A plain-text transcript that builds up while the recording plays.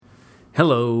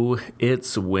Hello,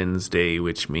 it's Wednesday,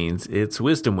 which means it's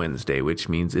Wisdom Wednesday, which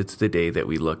means it's the day that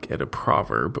we look at a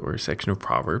proverb or a section of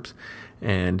Proverbs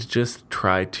and just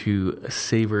try to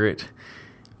savor it,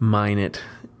 mine it,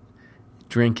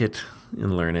 drink it,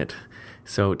 and learn it.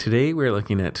 So today we're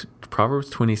looking at Proverbs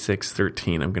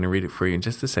 26:13. I'm going to read it for you in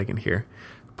just a second here.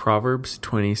 Proverbs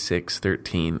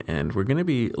 26:13, and we're going to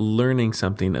be learning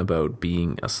something about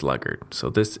being a sluggard. So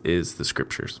this is the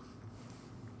scriptures.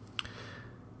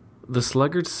 The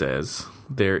sluggard says,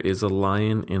 there is a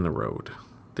lion in the road.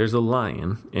 There's a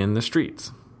lion in the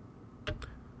streets.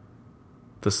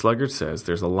 The sluggard says,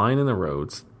 there's a lion in the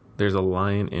roads. There's a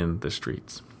lion in the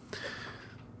streets.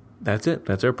 That's it.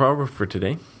 That's our proverb for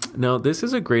today. Now, this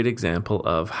is a great example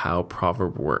of how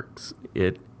proverb works.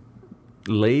 It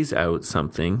lays out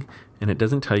something, and it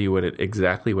doesn't tell you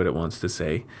exactly what it wants to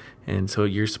say. And so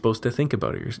you're supposed to think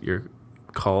about it. You're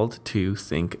called to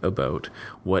think about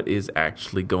what is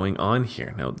actually going on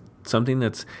here. Now, something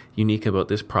that's unique about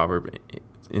this proverb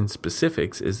in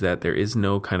specifics is that there is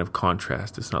no kind of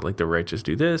contrast. It's not like the righteous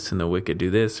do this and the wicked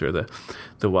do this, or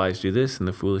the wise do this and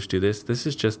the foolish do this. This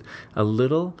is just a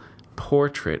little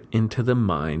portrait into the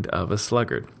mind of a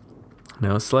sluggard.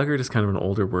 Now, a sluggard is kind of an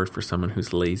older word for someone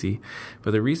who's lazy,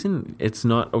 but the reason it's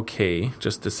not okay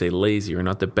just to say lazy, or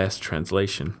not the best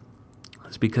translation,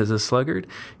 is because a sluggard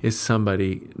is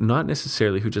somebody not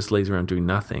necessarily who just lays around doing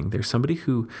nothing. They're somebody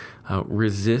who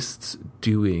resists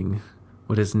doing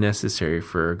what is necessary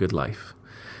for a good life.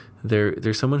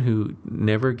 They're someone who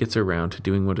never gets around to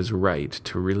doing what is right,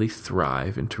 to really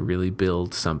thrive and to really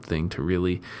build something, to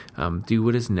really do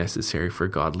what is necessary for a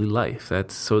godly life.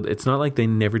 So it's not like they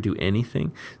never do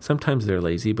anything. Sometimes they're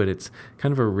lazy, but it's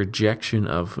kind of a rejection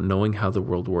of knowing how the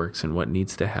world works and what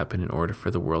needs to happen in order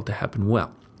for the world to happen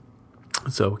well.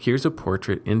 So here's a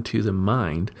portrait into the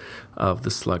mind of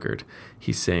the sluggard.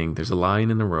 He's saying, there's a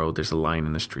lion in the road, there's a lion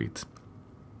in the streets.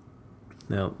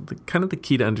 Now, the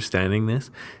key to understanding this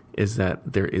is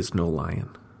that there is no lion.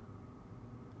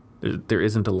 There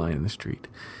isn't a lion in the street.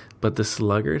 But the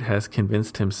sluggard has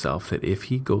convinced himself that if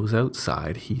he goes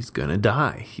outside, he's going to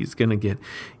die. He's going to get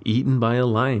eaten by a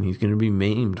lion. He's going to be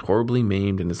maimed, horribly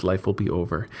maimed, and his life will be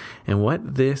over. And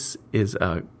what this is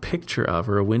a picture of,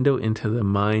 or a window into the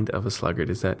mind of a sluggard,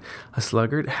 is that a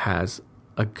sluggard has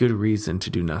a good reason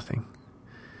to do nothing.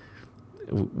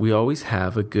 We always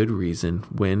have a good reason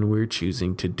when we're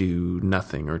choosing to do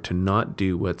nothing or to not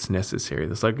do what's necessary.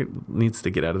 The sluggard needs to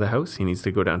get out of the house. He needs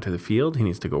to go down to the field. He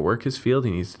needs to go work his field.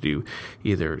 He needs to do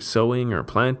either sowing or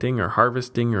planting or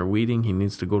harvesting or weeding. He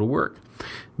needs to go to work.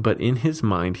 But in his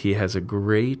mind, he has a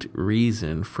great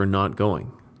reason for not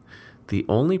going. The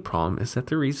only problem is that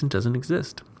the reason doesn't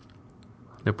exist.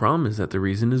 The problem is that the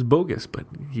reason is bogus, but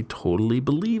he totally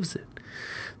believes it.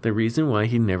 The reason why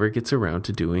he never gets around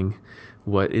to doing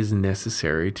what is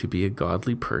necessary to be a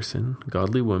godly person, a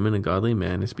godly woman, a godly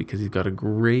man, is because he's got a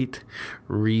great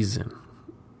reason.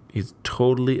 He's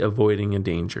totally avoiding a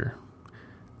danger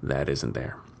that isn't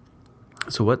there.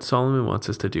 So what Solomon wants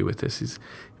us to do with this is,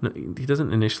 he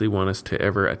doesn't initially want us to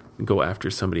ever go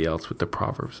after somebody else with the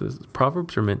Proverbs. The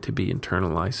Proverbs are meant to be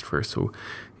internalized first. So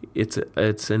it's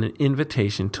an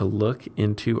invitation to look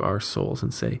into our souls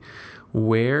and say,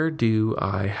 where do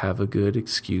I have a good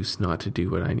excuse not to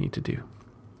do what I need to do?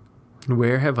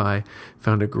 Where have I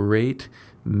found a great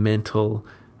mental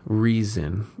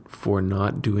reason for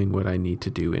not doing what I need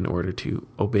to do in order to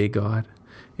obey God,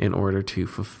 in order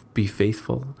to be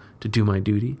faithful, to do my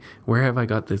duty? Where have I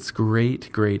got this great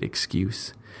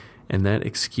excuse? And that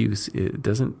excuse, it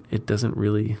doesn't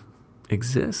really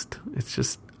exist. It's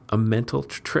just a mental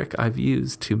trick I've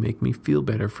used to make me feel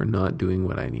better for not doing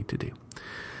what I need to do.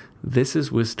 This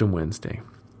is Wisdom Wednesday.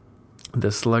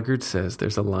 The sluggard says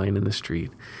there's a lion in the street.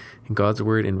 And God's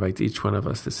word invites each one of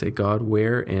us to say, God,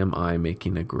 where am I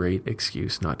making a great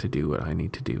excuse not to do what I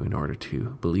need to do in order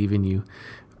to believe in you,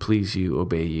 please you,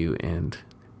 obey you, and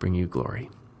bring you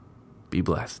glory? Be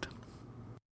blessed.